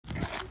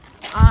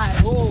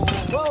Whoa.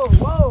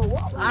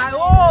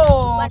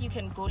 You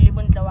can go live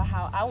on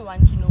how I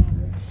want you know.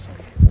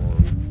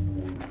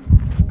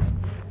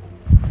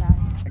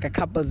 Like a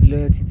couple's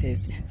loyalty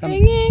test.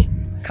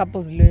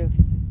 Couple's loyalty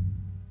test.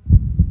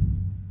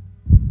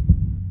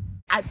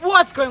 And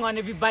what's going on,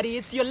 everybody?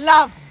 It's your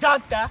love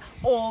doctor,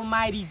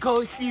 Almighty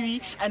Go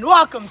Siri, and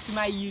welcome to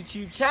my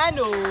YouTube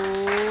channel.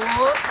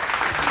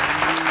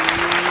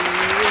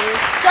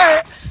 Yes,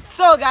 sir.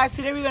 So guys,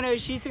 today we're gonna be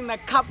shooting the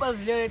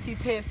couples loyalty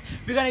test.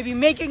 We're gonna be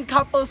making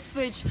couples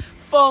switch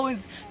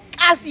phones,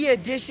 Cassie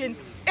edition.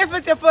 If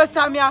it's your first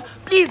time here,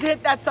 please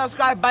hit that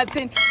subscribe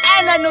button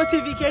and that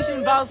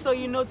notification bell so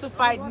you're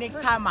notified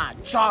next time I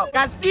drop.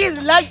 Guys, please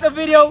like the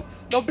video.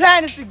 The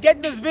plan is to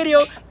get this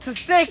video to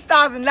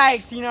 6,000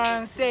 likes, you know what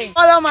I'm saying?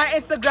 Follow my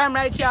Instagram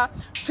right here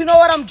to know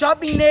what I'm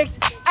dropping next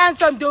and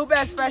some dope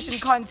ass fashion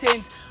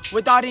content.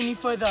 Without any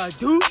further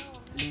ado,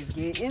 let's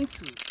get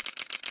into it.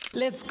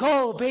 Let's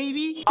go,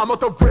 baby. I'm out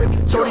the rip,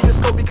 shorty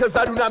just go because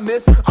I do not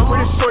miss. I'm with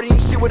a shorty and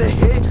she with a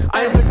hit.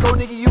 I am the go,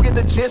 nigga, you get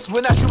the gist.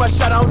 When I shoot my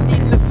shot, I don't need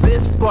an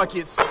assist.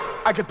 Buckets,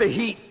 I got the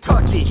heat,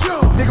 tuck it.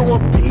 Nigga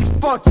want beef,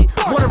 fuck it.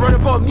 Wanna run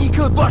up on me,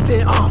 good luck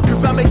then,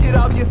 cause I make it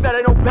obvious that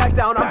I don't back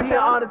down. I'm being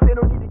honest, they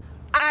don't need it.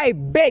 I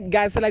bet,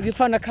 guys, so like we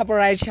found a couple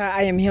right here.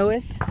 I am here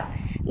with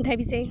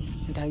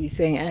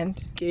Ntabiseng and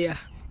Kia.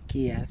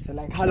 So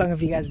like, how long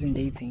have you guys been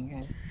dating,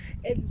 guys?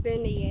 It's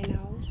been a year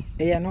now.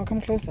 A year? No,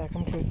 come closer.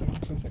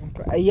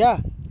 A year?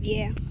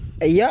 Yeah.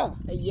 A year?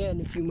 A year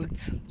and a few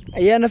months.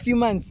 A year and a few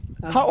months.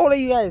 How old are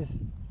you guys?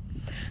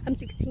 I'm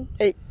 16.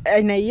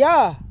 In a year?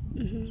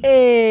 Mm-hmm.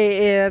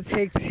 Hey, that's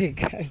hectic,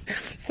 guys.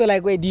 So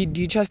like, wait, do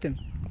you trust him?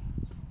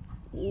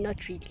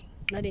 Not really.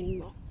 Not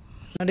anymore.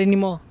 Not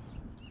anymore?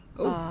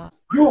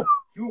 You.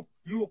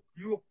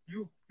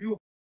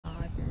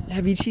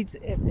 Have you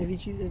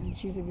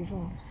cheated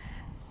before?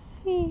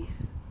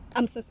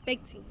 I'm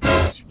suspecting.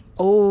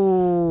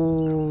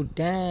 Oh,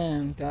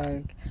 damn,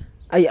 dog.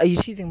 Are you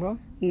cheating, bro?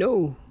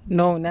 No.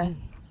 No, nah.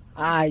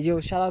 Yo,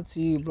 shout out to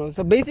you, bro.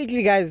 So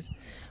basically, guys,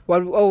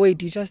 wait,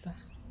 do you trust her?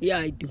 Yeah,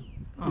 I do.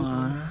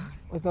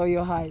 With all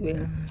your heart?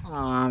 Yeah.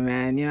 Aw,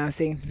 man, you know what I'm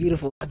saying? It's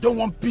beautiful. I don't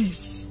want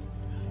peace.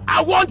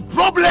 I want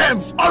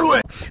problems,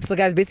 always. So,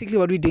 guys, basically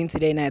what we're doing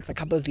today now, it's a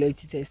couple's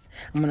loyalty test.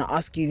 I'm going to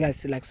ask you guys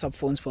to, like, swap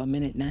phones for a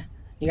minute now.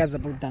 You guys are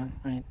both down,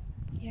 right?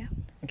 Yeah.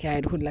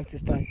 Okay, who'd like to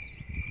start?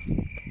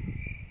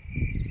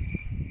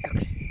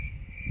 Okay.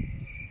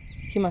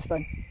 He must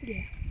start.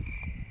 Yeah.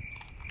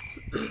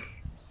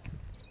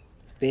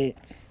 Bet.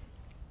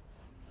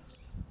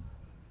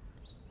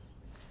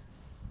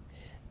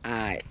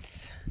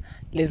 Alright.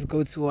 Let's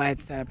go to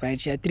WhatsApp right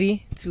here.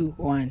 3, 2,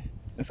 1.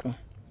 Let's go.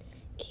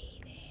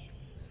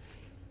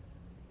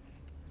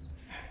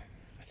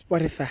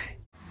 Spotify.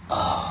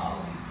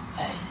 Oh,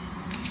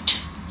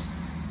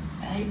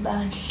 hey,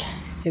 man.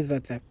 Here's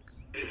WhatsApp.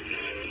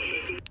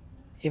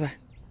 Here.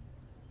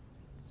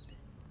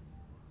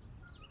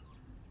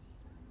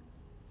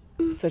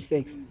 Search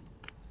text.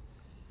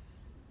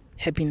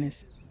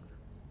 Happiness.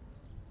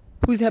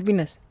 Who's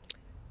happiness?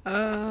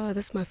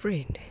 That's my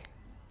friend.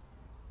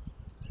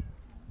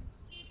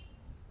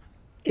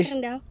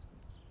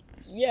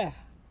 Yeah,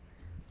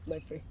 my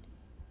friend.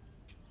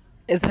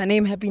 Is her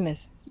name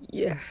Happiness?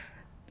 Yeah,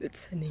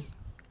 that's her name.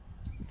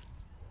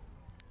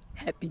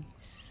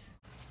 Happiness.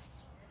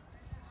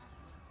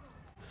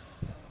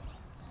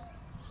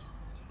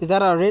 Is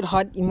that a red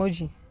heart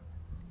emoji?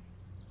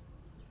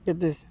 Get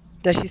this.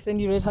 Does she send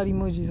you red heart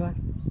emojis, man?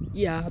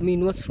 Yeah, I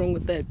mean, what's wrong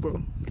with that,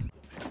 bro?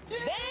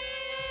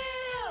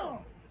 Damn!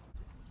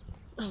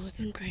 Oh,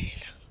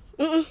 Sandrella.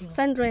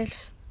 Sandrella.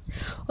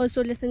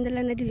 Also, listen to the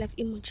love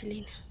emoji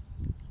lena.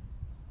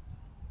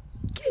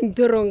 Can't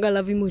do wrong,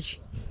 love emoji.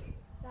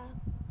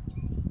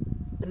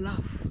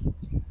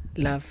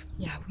 Love.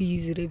 Yeah, we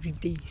use it every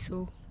day,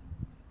 so.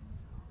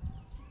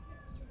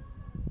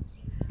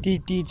 Do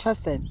you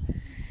trust that?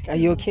 Are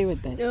you okay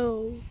with that?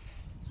 No.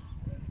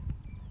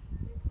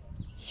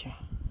 Yeah.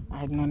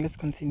 I don't know. Let's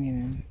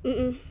continue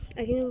then.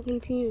 I can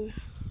continue.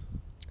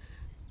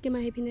 Get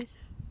my happiness.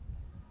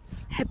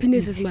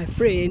 Happiness is my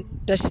friend.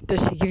 Does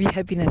she give you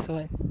happiness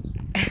or what?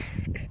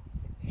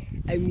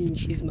 I mean,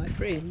 she's my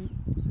friend.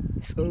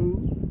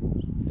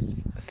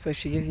 So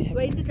she gives you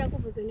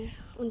happiness. Wait,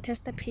 on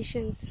test the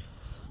patience.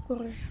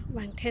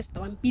 One test,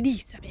 one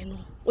bidis.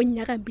 When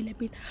you can be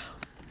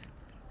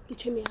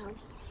get me out.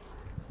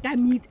 I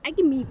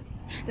can meet.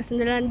 That's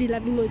another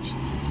love emoji.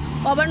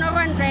 Over no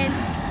one friend.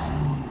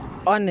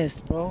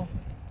 Honest, bro.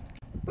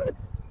 But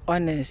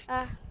honest.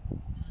 So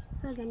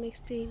I'm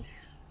explain.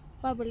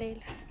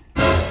 Babulela.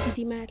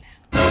 Dimala.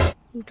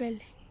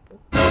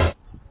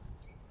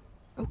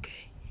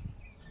 Okay.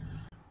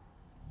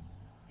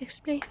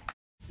 Explain.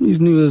 These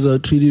niggas are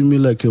treating me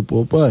like a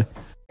Popeye.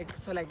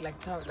 So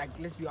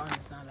let's be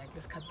honest now. Like,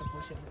 let's cut the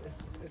bullshit.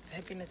 Is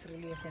Happiness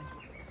really a friend?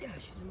 Yeah,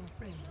 she's my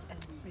friend. And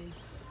babe,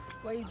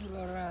 why you do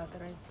that,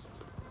 right?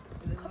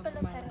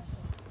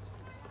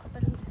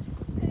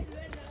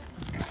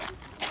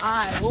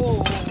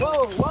 Whoa.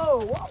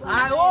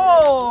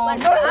 No.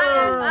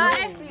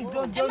 Please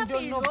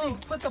No, please,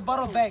 put the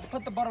bottle back.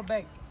 Put the bottle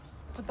back.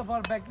 Put the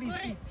bottle back, please,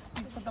 please.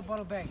 Please put the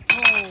bottle back. No,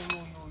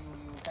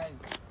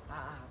 guys.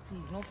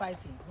 Please, no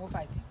fighting. No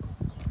fighting.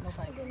 No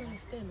fighting. I don't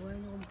understand why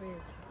you're on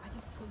bed. I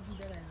just told you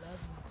that I love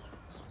you.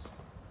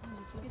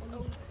 It's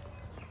over.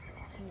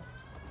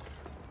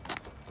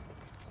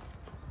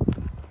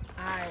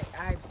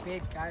 I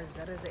bet, guys,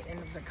 that is the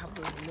end of the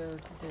couple's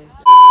loyalty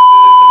test.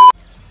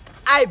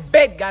 I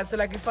bet, guys, so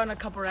like we found a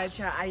couple right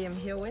here. I am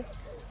here with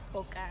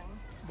Bokang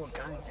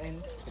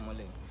and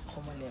Khomoleng.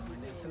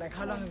 So like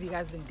how long have you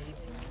guys been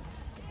dating?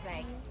 It's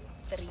like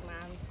 3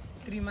 months.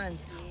 3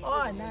 months? Yeah.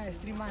 Oh, nice,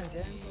 3 months,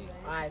 yeah?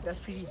 Alright, that's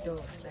pretty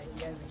dope. It's like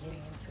you guys are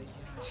getting into it,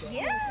 you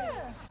know?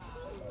 Yeah.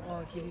 Oh,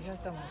 okay, you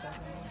trust them like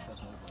that?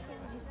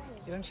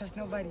 You don't trust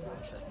nobody? I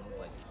don't trust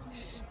nobody.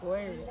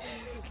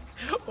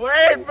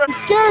 Word, bro. I'm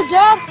scared,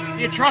 Dad.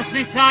 You trust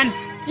me, son?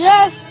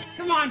 Yes.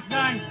 Come on,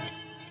 son.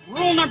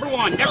 Rule number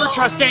 1, never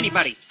trust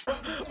anybody.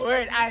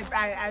 Word,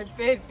 I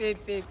bet.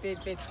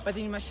 But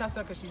then you must trust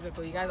her because she's a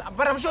girl. You guys,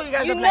 but I'm sure you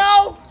guys you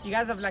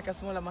guys have like a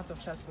small amount of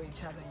trust for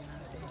each other, you know what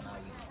I'm saying?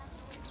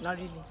 Not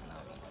really.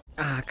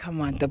 Come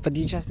on, but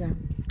do you trust him?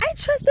 I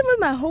trust him with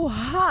my whole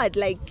heart.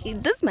 Like,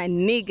 this my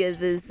nigga.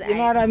 You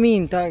know what I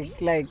mean, dog?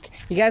 Like,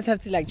 you guys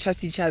have to like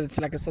trust each other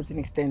to like a certain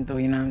extent, though.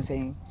 You know what I'm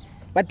saying?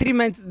 But 3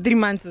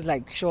 months is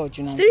like short,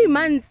 you know. 3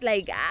 months,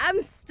 like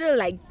I'm still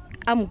like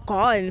I'm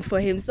gone for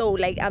him. So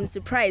like I'm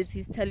surprised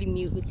he's telling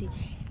me,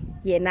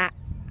 yeah, nah,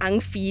 I'm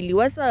feeling.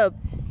 What's up?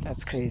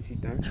 That's crazy,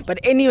 dog. But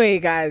anyway,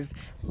 guys,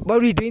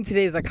 what we're doing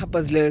today is a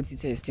couple's loyalty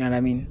test. You know what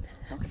I mean?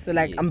 So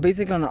like, I'm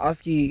basically gonna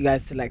ask you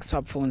guys to like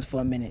swap phones for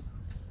a minute.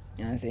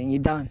 You know what I'm saying? You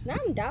down? No,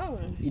 I'm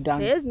down. You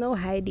down? There's no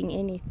hiding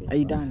anything. Are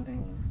you down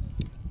then?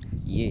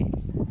 Yeah.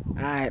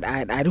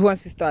 Alright. Who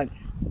wants to start?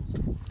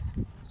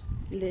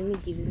 Let me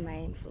give you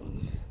my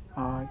phone.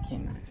 Okay,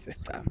 nice. Let's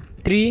start.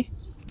 3,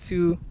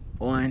 2,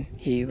 1.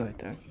 Here you go,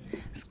 dog.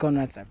 Let's go on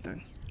WhatsApp, dog.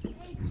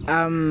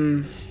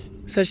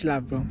 Search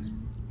love, bro.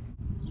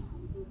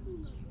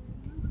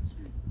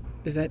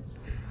 Is that?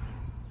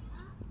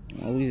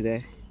 Who is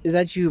there? Is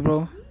that you,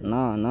 bro?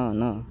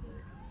 No.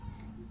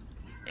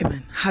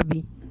 Evan,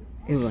 hubby.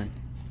 Evan.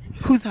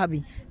 Who's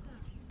hubby?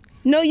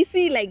 No, you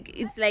see, like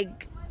it's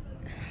like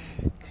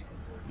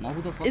Now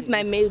who the fuck it's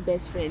my male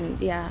best friend.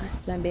 Yeah,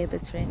 it's my male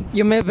best friend.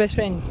 Your male best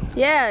friend?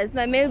 Yeah, it's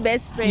my male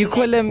best friend. You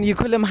call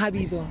him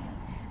hubby, though?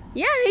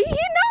 Yeah, he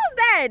knows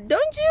that,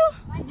 don't you?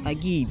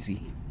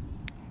 Agiti.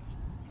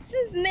 It's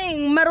his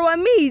name,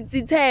 Marwami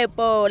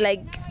Tsitepo.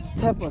 Like,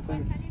 Type what?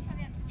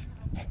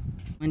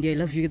 And I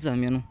love you,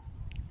 Zam, you know.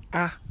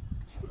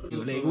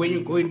 Like when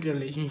you go into a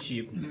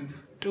relationship,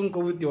 don't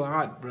go with your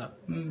heart, bro.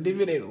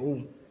 Leave it at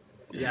home.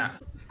 Yeah.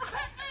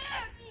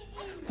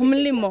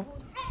 Humlimo.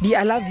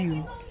 I love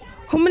you.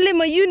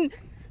 Humlimo, you.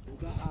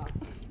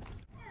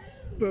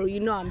 Bro, you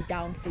know I'm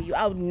down for you.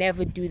 I would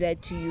never do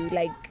that to you.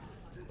 Like,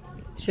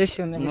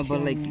 No,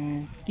 but like,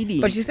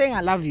 but she's saying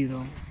I love you,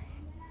 though.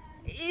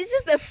 it's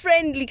just a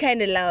friendly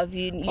kind of love.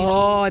 You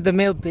Oh, the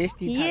male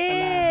bestie type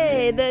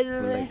yeah, of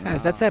love.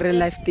 Yes, that's a real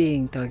life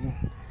thing, dog.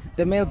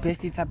 The male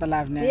bestie type of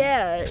love now.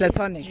 yeah,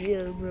 Platonic. It's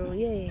real, bro.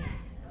 Yeah.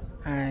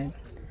 Alright.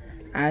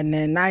 And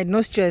then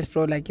no stress,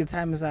 bro. Like your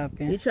time is up.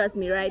 Yeah? You trust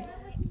me, right?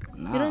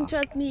 nah. You don't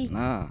trust me.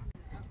 Nah.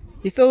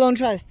 You still don't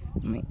trust?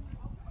 Mate,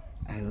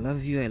 I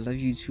love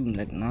you too.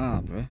 Like,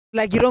 nah, bro.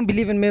 Like you don't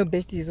believe in male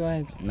besties,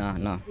 right?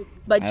 Nah.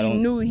 But I you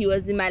don't- knew he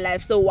was in my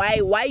life. So why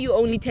are you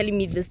only telling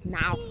me this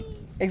now?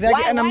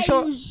 Exactly. And I'm why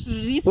sure. are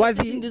you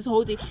researching this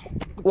whole thing?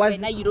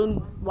 Now you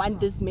don't want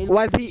this male.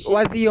 Was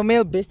he your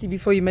male bestie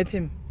before you met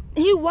him?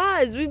 He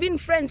was. We've been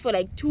friends for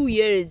like 2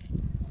 years.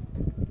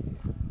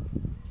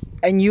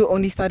 And you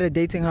only started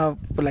dating her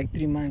for like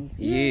 3 months.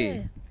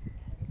 Yeah.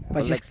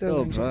 But you like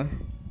still, bro.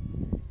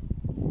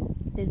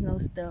 There's no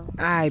still.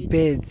 I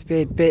bet.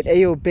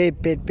 Ayo,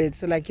 bet.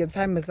 So like your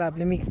time is up.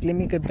 Let me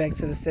get back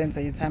to the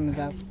center. Your time is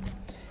up.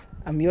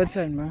 Your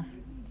turn, bro.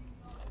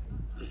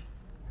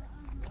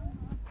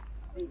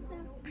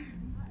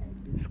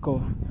 Let's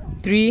go.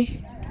 3,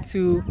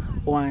 2,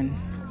 1.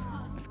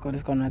 Let's go on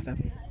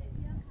WhatsApp.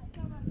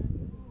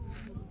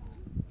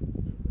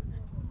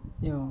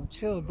 Yo,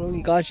 chill, bro.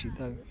 We got you,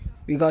 dog.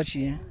 We got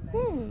you, yeah?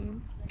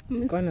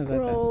 Let Go on me WhatsApp.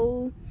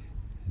 scroll.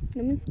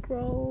 Let me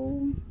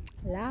scroll.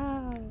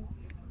 Love.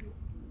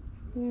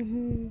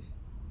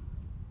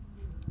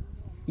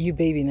 You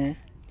baby, nah?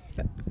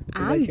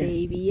 I'm you?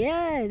 baby.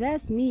 Yeah,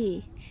 that's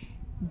me.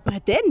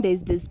 But then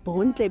there's this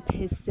Bontle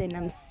person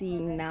I'm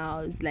seeing now.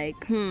 It's like,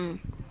 This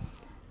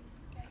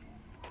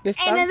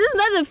And this is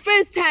not the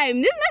first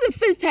time. This is not the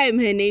first time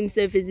her name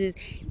surfaces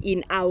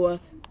in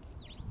our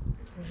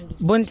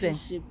Bontle.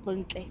 relationship.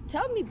 Bontle.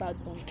 Tell me about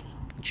Bontle.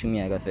 Chumi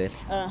Agafel.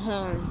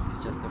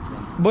 It's just a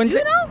friend. Bontle?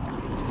 You know?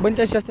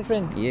 Bontle's just a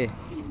friend. Yeah.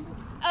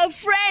 A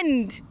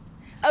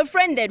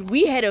friend that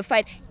we had a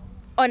fight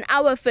on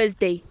our first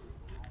day.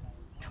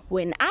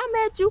 When I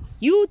met you,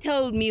 you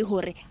told me,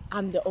 Hore,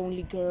 I'm the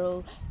only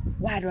girl.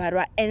 What.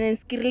 And then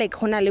skir like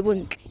Hona le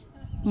Bontle.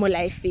 Mo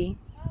life.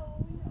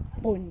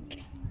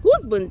 Bontle.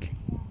 Who's Bontle?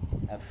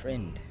 A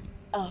friend.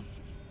 Of.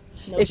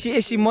 No Is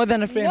she more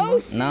than a friend? No bro?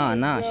 shit, Nah,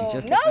 bro. she's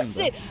just a no friend,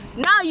 bro. shit.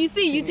 Now you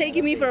see, you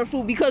taking me for a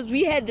fool because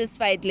we had this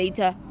fight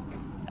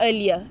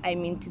earlier, I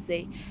mean to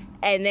say,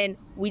 and then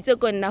we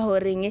took on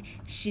Nahoring.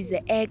 She's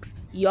an ex.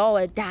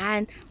 You're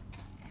done,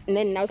 and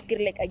then now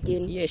skid like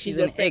again. Yeah, she's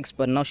a an friend. ex,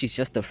 but now she's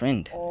just a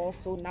friend. Oh,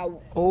 so now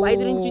why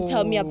didn't you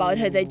tell me about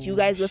her that you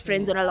guys were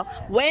friends all along?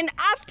 When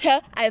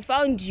after I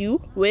found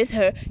you with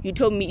her, you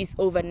told me it's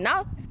over.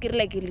 Now skid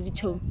like a little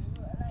chum.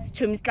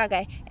 Chum is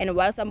like and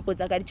while some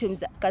boys are chum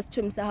sa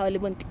how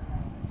lebonte.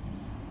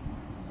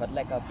 But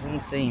like I've been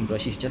saying, bro,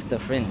 she's just a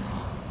friend.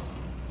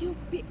 You're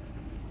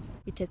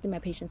testing my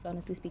patience,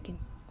 honestly speaking.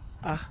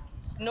 Ah.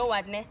 You know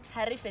what, ne?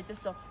 Harry fete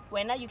so.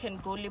 When you can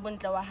go live on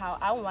how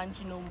I don't want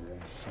you no more.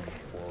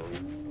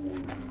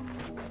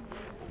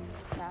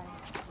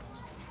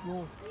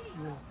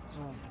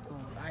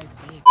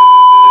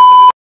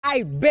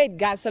 I bet,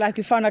 guys. So like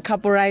we found a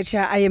couple right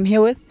here. I am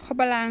here with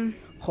Hopalang.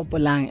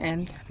 Hopolang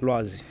and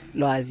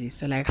Loazi.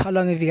 So like, how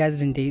long have you guys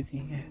been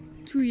dating?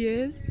 2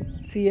 years.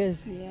 2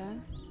 years. Yeah.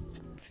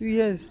 2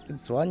 years.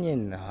 It's 1 year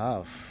and a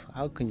half.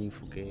 How can you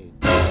forget?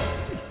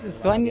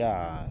 It's 1 year.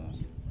 Yeah.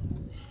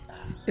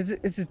 Is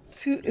it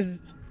two?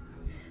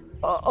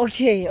 Oh,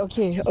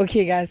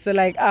 okay, guys. So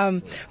like,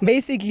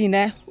 basically,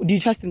 do you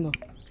trust him though?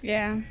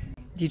 Yeah.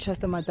 Do you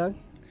trust him, my dog?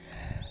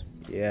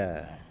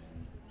 Yeah.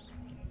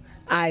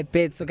 I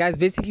bet. So guys,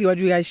 basically, what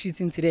you guys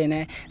shooting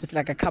today, it's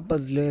like a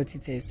couple's loyalty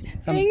test.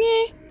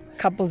 Ingi.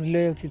 Couple's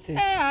loyalty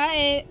test.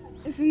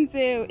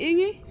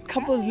 Ingi.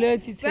 Couple's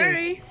loyalty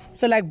Sorry. test.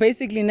 So like,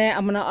 basically,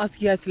 I'm gonna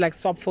ask you guys to like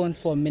swap phones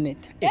for a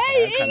minute.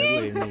 Hey,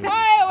 Ingi.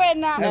 Hi,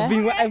 wena.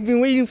 I've been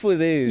waiting for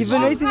this. You've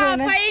been waiting for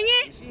Papa, it.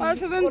 Ingi.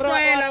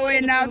 Awusuzongixwayela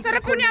wena.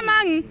 Uthanda phone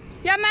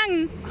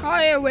yamang.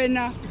 Hi,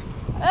 wena.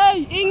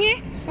 Hey,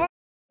 Ingi.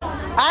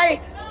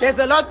 Hi, there's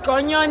a lot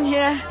going on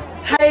here.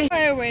 Hi.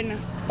 Hi, wena.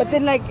 But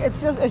then like,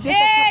 it's just a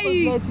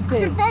couple's loyalty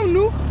test. Phone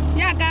nu.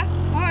 Yaka.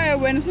 Hi,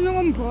 wena.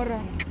 Sinongombhora.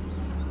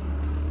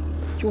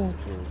 Yo.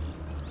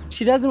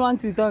 She doesn't want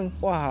to talk.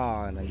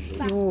 Wow.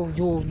 Yo.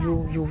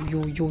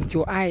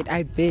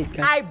 I bet,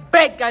 guys. I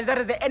bet, guys, that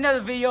is the end of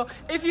the video.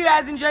 If you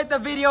guys enjoyed the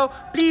video,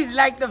 please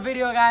like the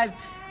video, guys.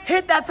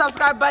 Hit that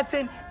subscribe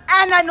button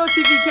and that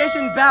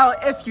notification bell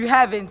if you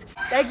haven't.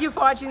 Thank you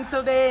for watching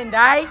till the end,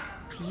 alright?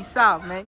 Peace out, man.